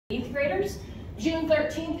8th graders. June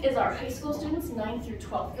 13th is our high school students, 9th through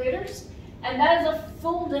 12th graders. And that is a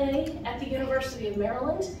full day at the University of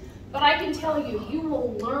Maryland. But I can tell you, you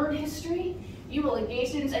will learn history, you will engage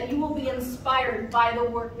students, and you will be inspired by the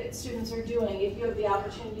work that students are doing if you have the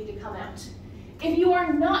opportunity to come out. If you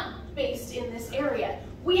are not based in this area,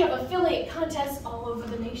 we have affiliate contests all over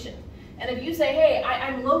the nation. And if you say, hey,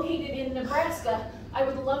 I'm located in Nebraska, I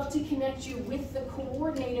would love to connect you with the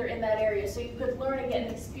coordinator in that area so you could learn and get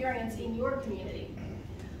an experience in your community.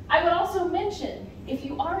 I would also mention, if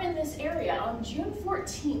you are in this area on June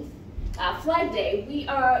 14th, Flag Day,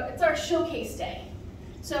 it's our showcase day.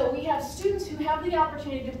 So we have students who have the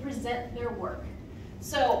opportunity to present their work.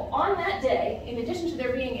 So on that day, in addition to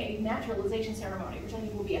there being a naturalization ceremony, which I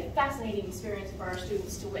think will be a fascinating experience for our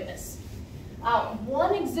students to witness,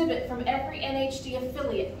 one exhibit from every NHD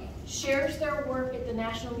affiliate shares their work at the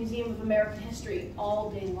National Museum of American History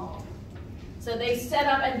all day long. So they set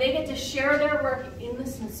up and they get to share their work in the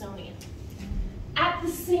Smithsonian. At the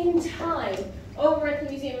same time, over at the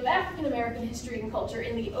Museum of African American History and Culture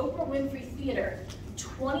in the Oprah Winfrey Theater,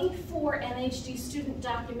 24 NHD student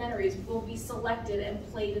documentaries will be selected and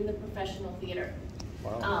played in the professional theater.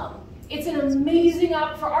 Wow. It's an amazing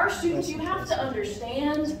for our students. You have to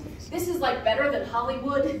understand, this is like better than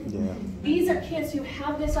Hollywood. Yeah. These are kids who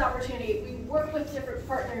have this opportunity. We work with different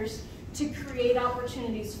partners to create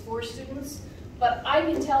opportunities for students. But I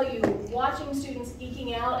can tell you, watching students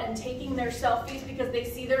geeking out and taking their selfies because they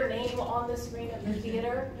see their name on the screen of the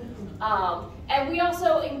theater. And we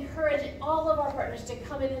also encourage all of our partners to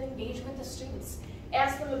come in and engage with the students.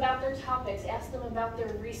 Ask them about their topics, ask them about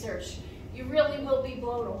their research. You really will be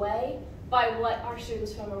blown away by what our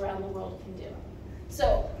students from around the world can do.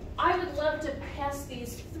 So I would love to pass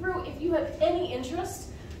these through. If you have any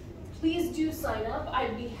interest, please do sign up.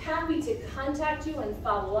 I'd be happy to contact you and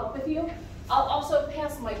follow up with you. I'll also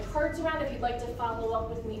pass my cards around if you'd like to follow up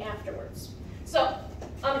with me afterwards. So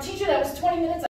I'm a teacher that was 20 minutes.